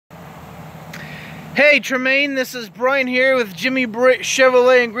Hey Tremayne, this is Brian here with Jimmy Britt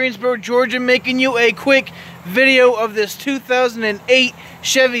Chevrolet in Greensboro, Georgia, making you a quick video of this 2008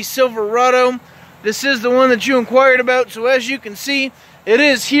 Chevy Silverado. This is the one that you inquired about, so as you can see, it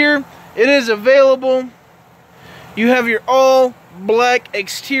is here. It is available. You have your all black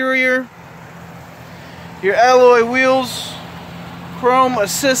exterior, your alloy wheels, chrome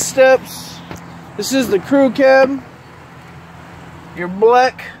assist steps. This is the crew cab, your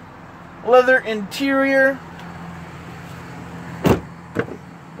black leather interior,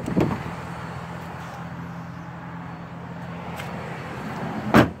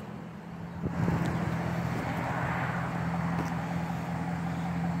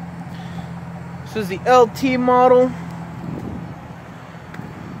 this is the LT model.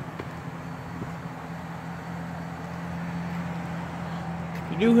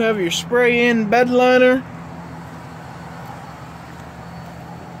 You do have your spray-in bed liner.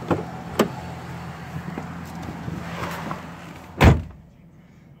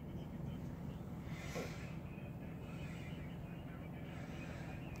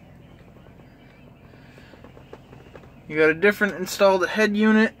 You got a different installed head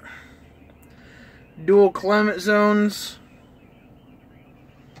unit, dual climate zones,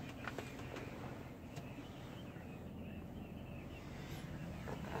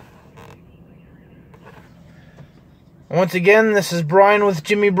 once again, this is Brian with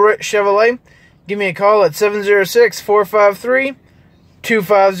Jimmy Britt Chevrolet. Give me a call at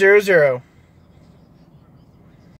 706-453-2500.